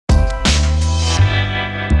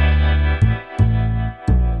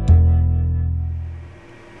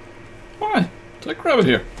grab it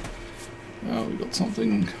here. We got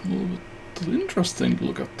something a little bit interesting to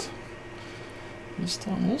look at this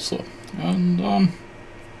time also. And I'm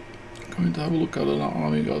going to have a look at an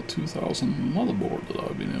Amiga 2000 motherboard that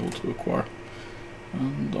I've been able to acquire.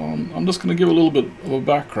 And I'm just going to give a little bit of a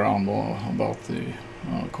background about the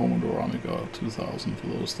Commodore Amiga 2000 for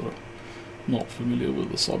those that are not familiar with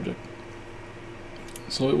the subject.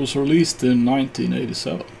 So it was released in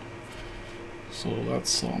 1987. So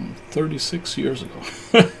that's 36 years ago.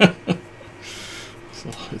 So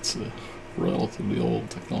it's a relatively old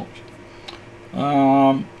technology.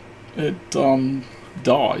 It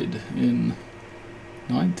died in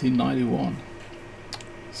 1991.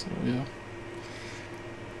 So yeah.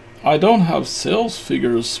 I don't have sales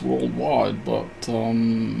figures worldwide, but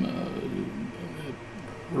it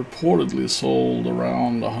reportedly sold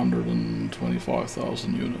around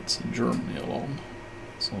 125,000 units in Germany alone.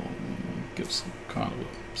 So it gives kind of a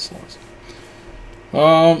size.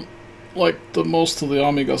 Like most of the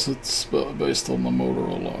Amigas, it's based on the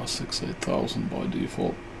Motorola 68000 by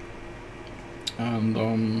default. And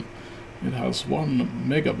it has 1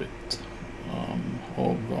 megabit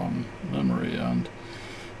of memory, and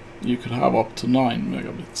you could have up to 9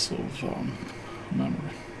 megabits of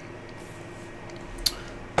memory.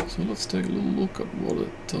 So let's take a little look at what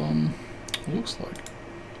it looks like.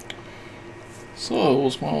 So it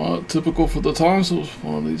was typical for the times. It was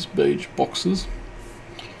one of these beige boxes.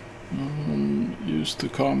 Used to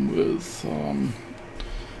come with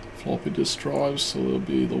floppy disk drives, so there'll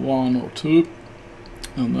be the 1 or 2,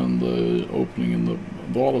 and then the opening in the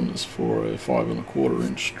bottom is for a 5¼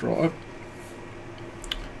 inch drive.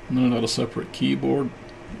 And then it had a separate keyboard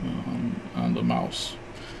and a mouse,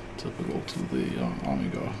 typical to the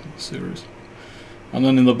Amiga series. And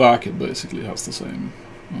then in the back it basically has the same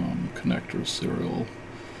connectors, serial,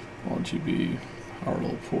 RGB,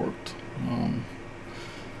 parallel port,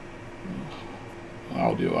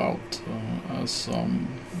 audio out, as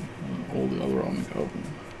all the other Amiga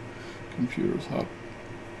computers have.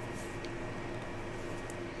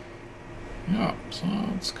 Yeah, so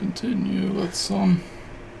let's continue. Let's have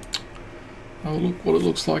a look what it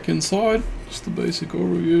looks like inside. Just the basic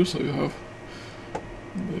overview. So you have,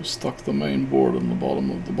 they've stuck the main board in the bottom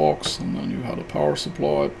of the box, and then you had a power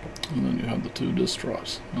supply, and then you had the 2 disk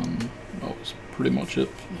drives, and that was pretty much it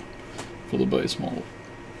for the base model.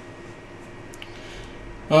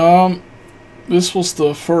 This was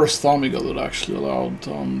the first Amiga that actually allowed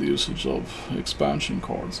the usage of expansion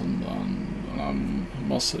cards, and I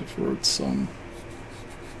must say for its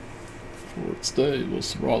day it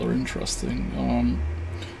was rather interesting.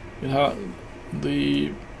 It had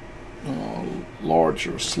the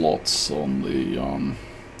larger slots on the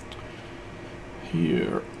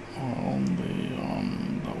here on the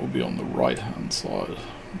that will be on the right hand side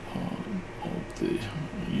of the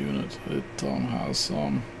unit. It has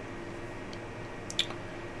a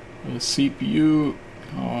CPU,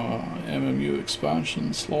 MMU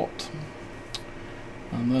expansion slot,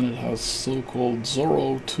 and then it has so-called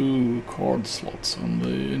Zorro 2 card slots. And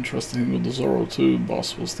the interesting thing with the Zorro 2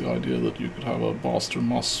 bus was the idea that you could have a bus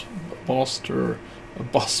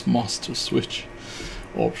master switch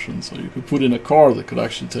option, so you could put in a card that could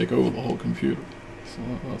actually take over the whole computer. So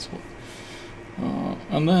that's what.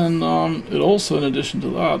 And then it also, in addition to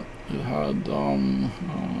that, it had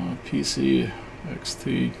PC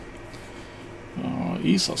XT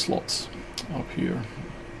ESA slots up here.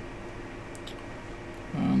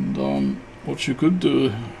 And what you could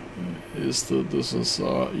do is that this is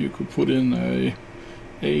you could put in a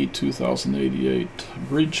 2088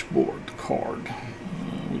 bridge board card,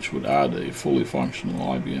 which would add a fully functional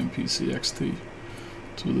IBM PC XT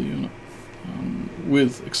to the unit,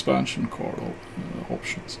 with expansion card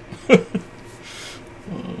options.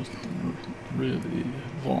 Really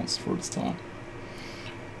advanced for its time.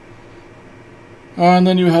 And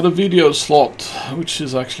then you had a video slot, which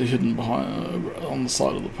is actually hidden behind on the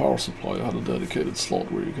side of the power supply. You had a dedicated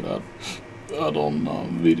slot where you could add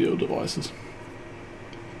on video devices.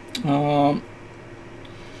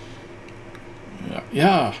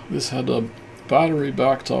 Yeah, this had a battery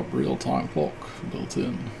backed up real-time clock built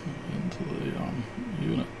into the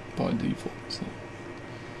unit by default. So,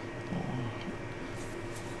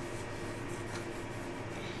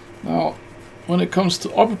 now, when it comes to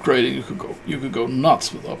upgrading, you could go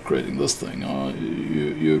nuts with upgrading this thing.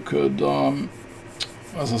 You could,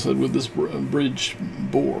 as I said, with this bridge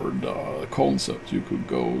board concept, you could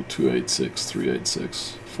go 286,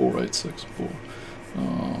 386, 486 for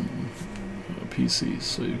PCs,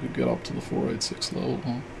 so you could get up to the 486 level.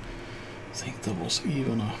 I think there was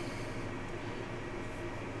even a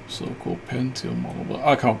so-called Pentium model, but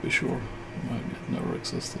I can't be sure. maybe it never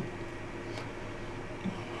existed.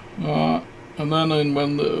 And then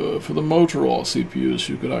for the Motorola CPUs,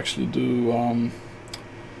 you could actually do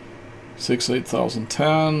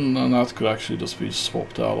 68010, and that could actually just be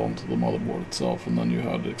swapped out onto the motherboard itself. And then you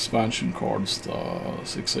had expansion cards,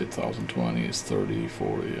 68020s, 30,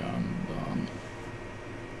 40, and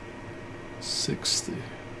 60. I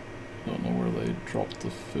don't know where they dropped the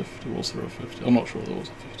 50. Was there a 50? I'm not sure there was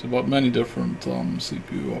a 50, but many different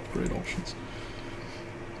CPU upgrade options.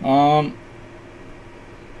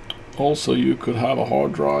 Also, you could have a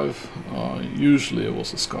hard drive. Usually it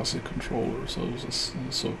was a SCSI controller, so it was a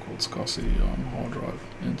so-called SCSI hard drive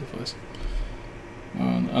interface.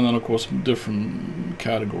 And then, of course, different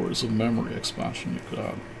categories of memory expansion you could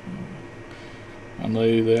add. And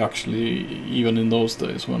they actually, even in those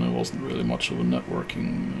days when it wasn't really much of a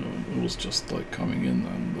networking, it was just like coming in,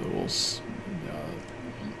 and there was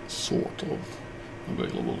sort of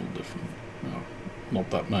available different, not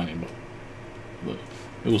that many, but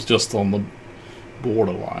it was just on the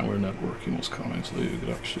borderline where networking was coming, so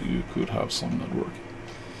you could have some networking.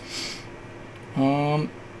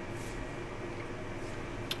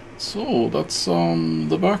 So that's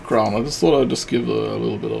the background. I just thought I'd just give a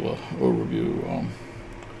little bit of an overview.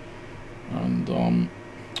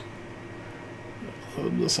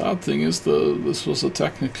 The sad thing is this was a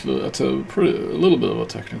little bit of a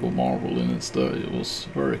technical marvel in its day. It was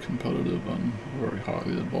very competitive and very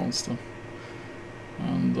highly advanced.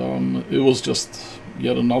 And it was just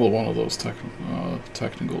yet another one of those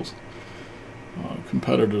technicals.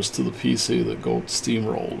 Competitors to the PC that got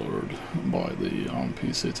steamrolled by the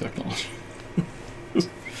PC technology.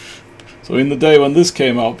 So in the day when this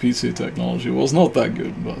came out, PC technology was not that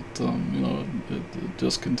good, but it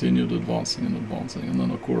just continued advancing and advancing. And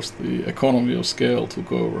then, of course, the economy of scale took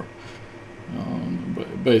over.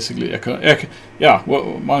 Basically,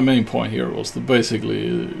 well, my main point here was that basically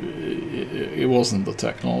it wasn't the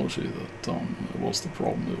technology that was the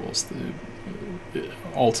problem. It was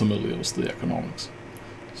ultimately it was the economics.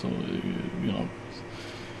 So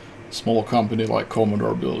small company like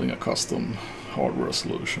Commodore building a custom hardware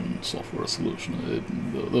solution, software solution,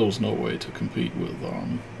 there was no way to compete with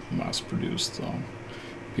mass-produced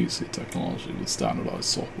PC technology with standardized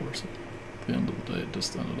software. So at the end of the day, it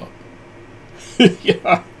just ended up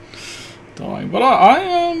dying. But I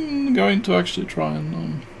am going to actually try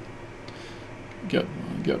and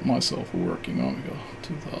get myself a working Amiga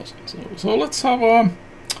 2000. So let's have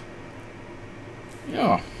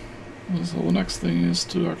so the next thing is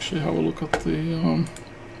to actually have a look at the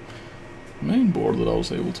main board that I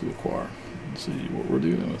was able to acquire and see what we're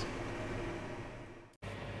dealing with.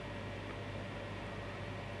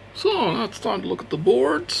 So now it's time to look at the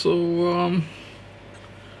board. So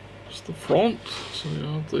it's the front. So you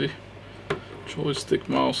have the joystick,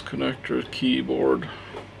 mouse connector, keyboard.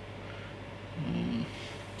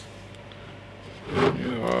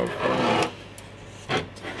 You have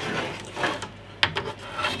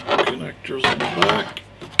connectors on the back,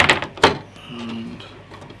 and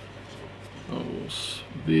those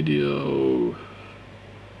video,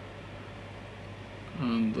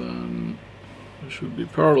 and then there should be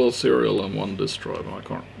parallel serial and one disk drive. I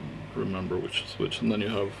can't remember which is which. And then you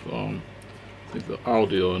have I think the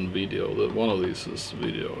audio and video. That one of these is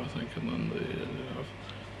video, I think, and then they have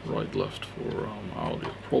right, left for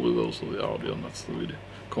audio. Probably those are the audio, and that's the video.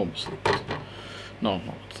 Composite. No,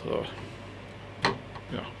 not.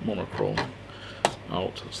 Monochrome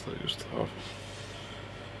out, as they used to have.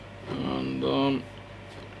 And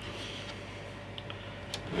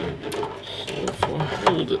so if I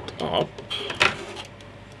hold it up,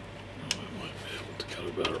 I might be able to get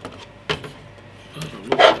a better look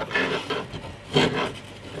at it.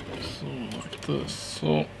 So like this.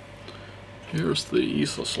 So here's the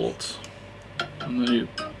ESA slots, and then you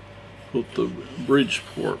put the bridge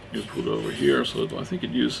port, you put over here, so I think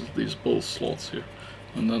it uses these both slots here.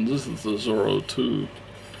 And then this is the 02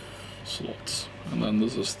 slots, and then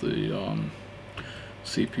this is the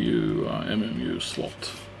CPU MMU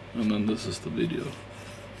slot, and then this is the videos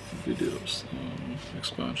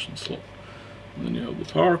expansion slot. And then you have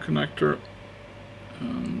the power connector,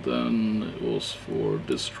 and then it was for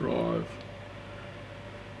disk drive.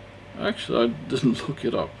 Actually, I didn't look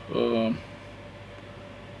it up.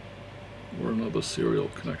 Or another serial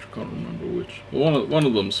connector, can't remember which. Well, one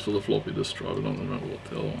of them's for the floppy disk drive. I don't remember what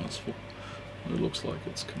the other one is for. It looks like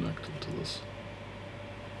it's connected to this.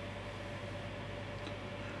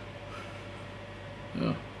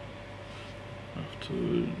 Yeah, have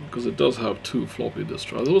to, because it does have two floppy disk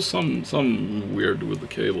drives. There was some weird with the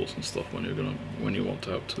cables and stuff when you want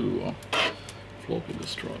to have two floppy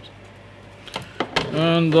disk drives.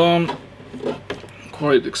 And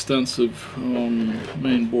quite extensive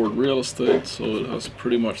mainboard real estate, so it has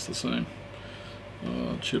pretty much the same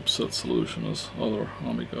chipset solution as other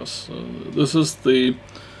Amigas. This is the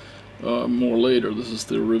more later. This is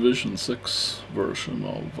the revision 6 version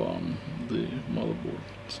of the motherboard.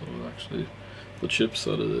 So actually, the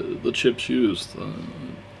chipset, the chips used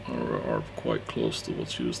are quite close to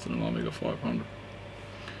what's used in an Amiga 500.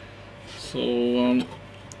 So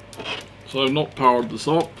so I've not powered this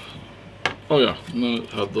up. Oh yeah, and then it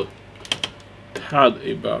had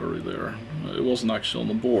a battery there. It wasn't actually on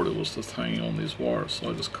the board, it was just hanging on these wires, so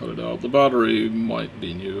I just cut it out. The battery might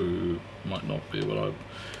be new, might not be, but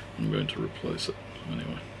I'm going to replace it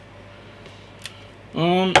anyway.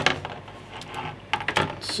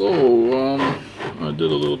 I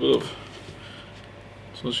did a little bit of,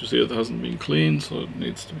 so as you see, it hasn't been cleaned, so it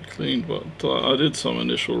needs to be cleaned, but I did some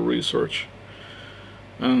initial research,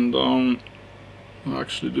 and I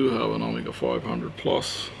actually do have an Amiga 500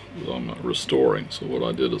 Plus that I'm restoring. So what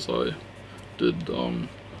I did is I did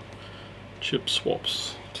chip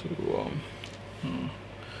swaps to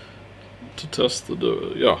test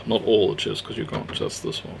not all the chips, because you can't test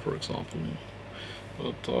this one, for example.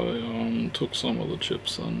 But I took some of the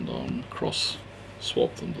chips and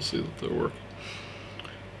cross-swapped them to see that they work.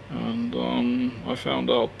 And I found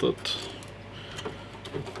out that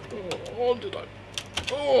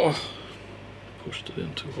pushed it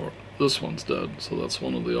in too hard. This one's dead, so that's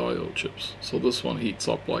one of the I/O chips. So this one heats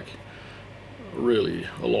up like really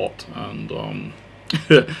a lot, and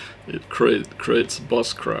it creates a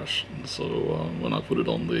bus crash. And so when I put it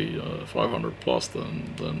on the 500 Plus,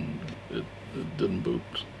 then it didn't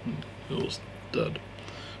boot. It was dead.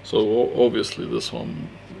 So obviously this one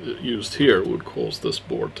used here would cause this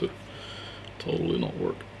board to totally not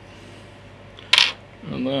work.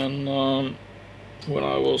 And then when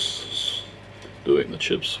I was doing the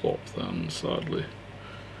chip swap, then sadly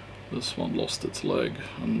this one lost its leg,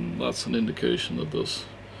 and that's an indication that there's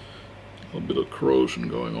a bit of corrosion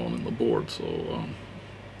going on in the board. So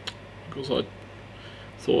because I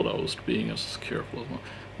thought I was being as careful as well.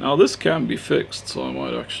 Now this can be fixed, so I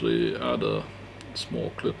might actually add a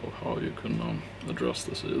small clip of how you can address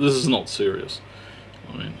this. This is not serious.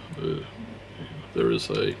 I mean, there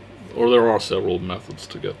are several methods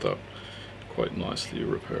to get that quite nicely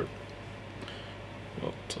repaired.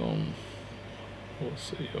 But we'll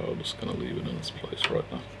see. I'm just going to leave it in its place right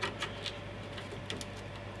now.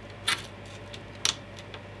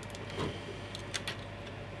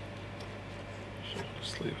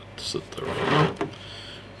 Just leave it to sit there for now.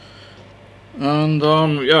 And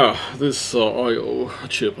yeah, this I/O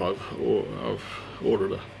chip I've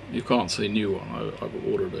ordered you can't say new one. I've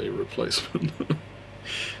ordered a replacement.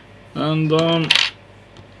 And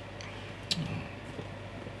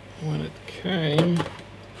when it came,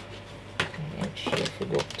 actually I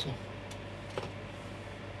forgot to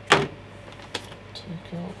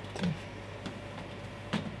take out the,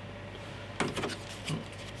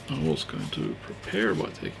 I was going to prepare by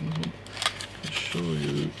taking this one to show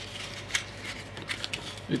you.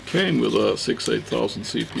 It came with a 68000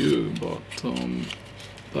 CPU, but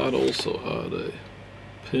that also had a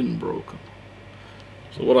pin broken.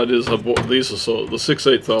 So what I did is I bought these. The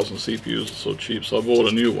 68000 CPUs are so cheap, so I bought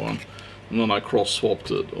a new one, and then I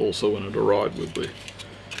cross-swapped it also when it arrived with the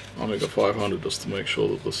Amiga 500 just to make sure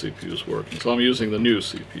that the CPU is working. So I'm using the new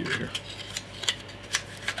CPU here.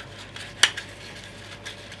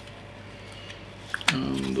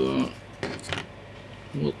 And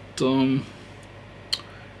what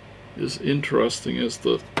is interesting is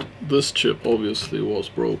that this chip obviously was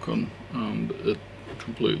broken, and it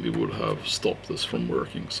completely would have stopped this from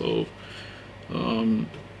working. So and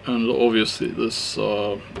obviously this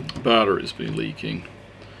battery's been leaking,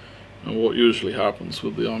 and what usually happens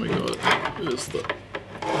with the Amiga is that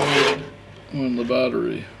when the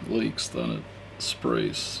battery leaks, then it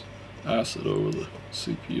sprays acid over the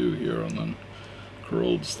CPU here and then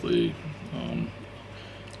corrodes the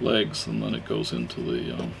legs, and then it goes into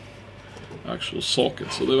the actual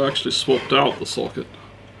socket. So they've actually swapped out the socket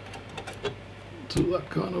to that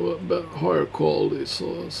kind of a better, higher quality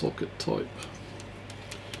socket type.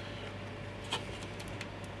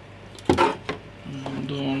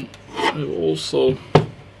 And they've also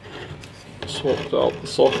swapped out the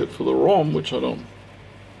socket for the ROM, which I don't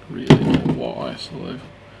really know why. So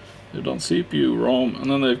they've done CPU, ROM, and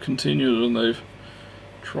then they've continued and they've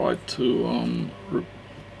tried to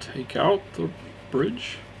take out the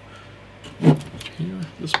bridge here,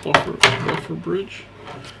 this buffer bridge,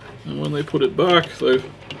 and when they put it back, they've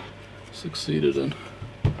succeeded in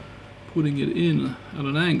putting it in at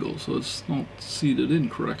an angle, so it's not seated in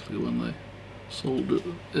correctly when they solder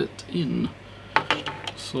it in.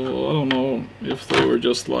 So I don't know if they were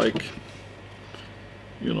just like,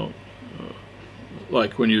 you know,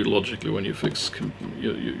 like when you fix,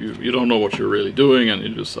 you don't know what you're really doing, and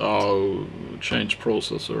you just change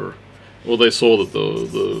processor. Well, they saw that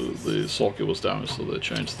the socket was damaged, so they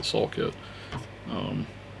changed the socket.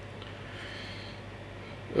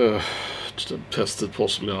 Tested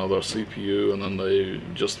possibly another CPU, and then they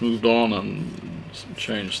just moved on and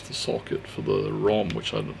changed the socket for the ROM,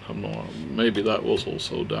 which I don't have no. Maybe that was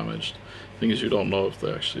also damaged. Thing is, you don't know if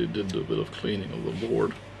they actually did a bit of cleaning of the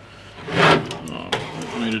board.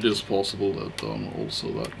 I mean, it is possible that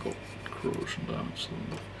also that got corrosion damage. So,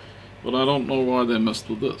 but I don't know why they messed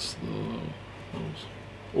with this.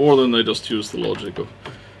 Or then they just used the logic of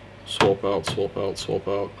swap out, swap out, swap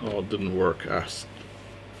out. Oh, it didn't work.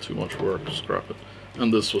 Too much work, scrap it.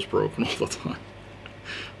 And this was broken all the time.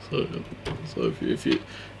 So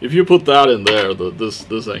if you put that in there,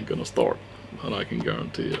 this ain't gonna start, and I can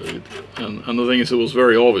guarantee it. And the thing is, it was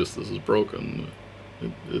very obvious this is broken.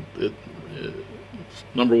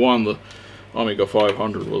 Number one, the Amiga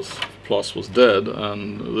 500 plus was dead,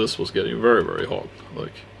 and this was getting very, very hot.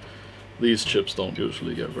 Like, these chips don't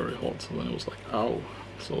usually get very hot, so then it was like, ow.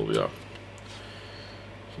 So yeah,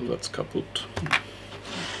 so that's kaput.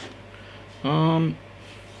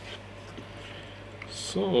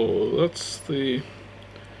 So that's the,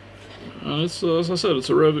 and it's as I said, it's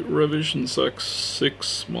a Revision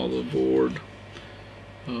 6 motherboard.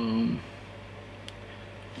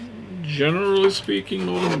 Generally speaking,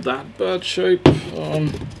 not in that bad shape.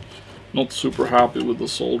 Not super happy with the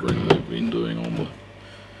soldering they've been doing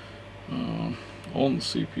on the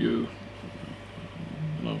CPU. You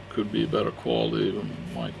know, could be better quality,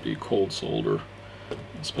 might be cold solder,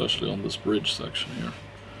 especially on this bridge section here.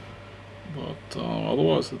 But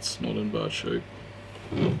otherwise, it's not in bad shape.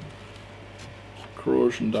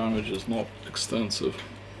 Corrosion damage is not extensive,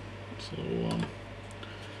 so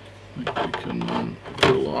I think we can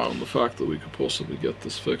rely on the fact that we could possibly get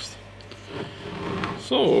this fixed.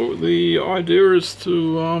 So the idea is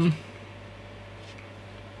to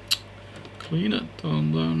clean it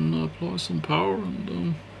and then apply some power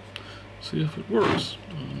and see if it works.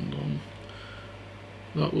 And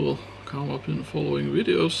that will come up in the following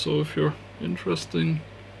videos. So if you're interested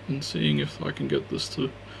in seeing if I can get this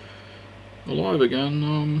to alive again,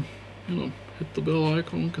 you know, hit the bell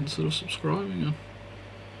icon, consider subscribing, and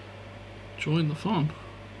join the fun.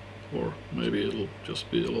 Or maybe it'll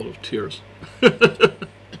just be a lot of tears.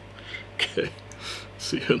 Okay,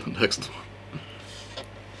 see you in the next one.